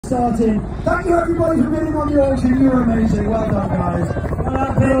started. Thank you everybody for bidding on the auction. You're amazing. Well done, guys.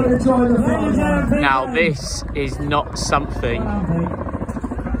 Enjoy the fun. Now this is not something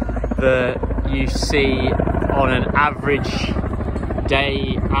that you see on an average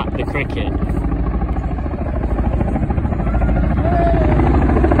day at the cricket.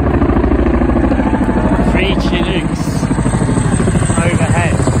 Three Chinooks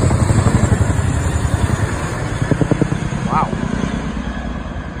overhead. Wow.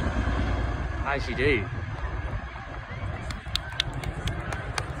 As you do.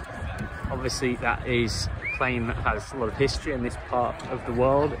 Obviously that is a plane that has a lot of history in this part of the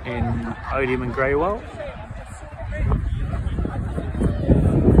world, in Odiham and Greywell.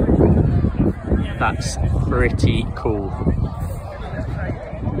 That's pretty cool.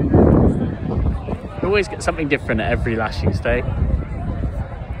 You always get something different at every Lashings day.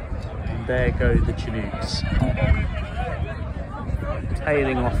 And there go the Chinooks,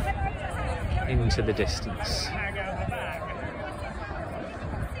 tailing off into the distance.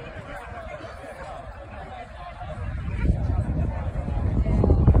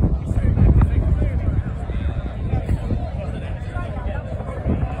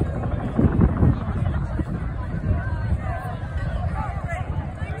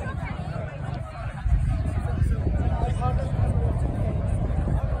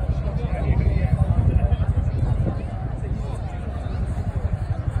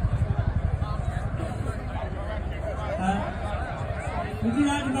 Would you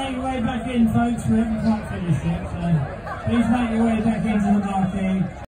like to make your way back in, folks? We haven't quite finished it, so please make your way back into the marquee.